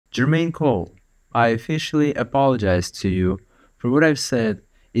Jermaine Cole, I officially apologize to you for what I've said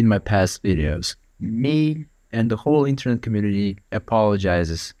in my past videos. Me and the whole internet community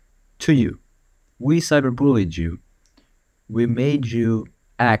apologizes to you. We cyberbullied you. We made you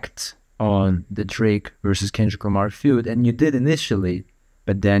act on the Drake versus Kendrick Lamar feud, and you did initially,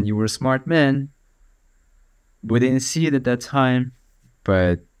 but then you were a smart man. We didn't see it at that time,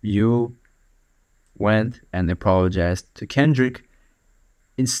 but you went and apologized to Kendrick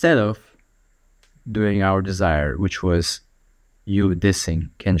instead of doing our desire, which was you dissing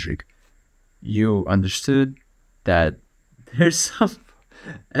Kendrick. You understood that there's some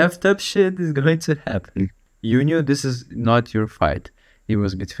effed up shit is going to happen. You knew this is not your fight. It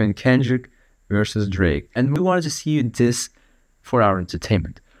was between Kendrick versus Drake. And we wanted to see you diss for our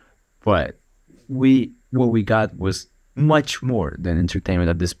entertainment. But what we got was much more than entertainment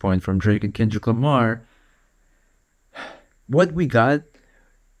at this point from Drake and Kendrick Lamar. What we got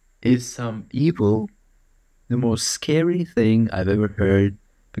is some evil, the most scary thing I've ever heard,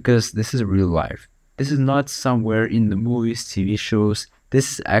 because this is real life. This is not somewhere in the movies, TV shows.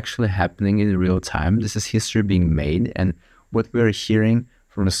 This is actually happening in real time. This is history being made, and what we're hearing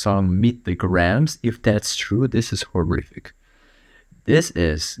from the song Meet the Grams, if that's true, this is horrific. This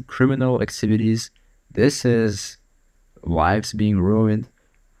is criminal activities. This is lives being ruined,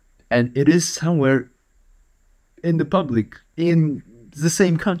 and it is somewhere in the public, in the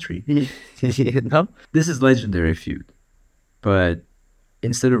same country. You know? This is legendary feud. But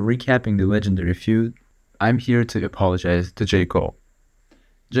instead of recapping the legendary feud, I'm here to apologize to J. Cole.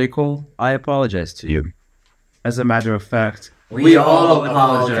 J. Cole, I apologize to you. As a matter of fact, we all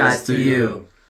apologize to you.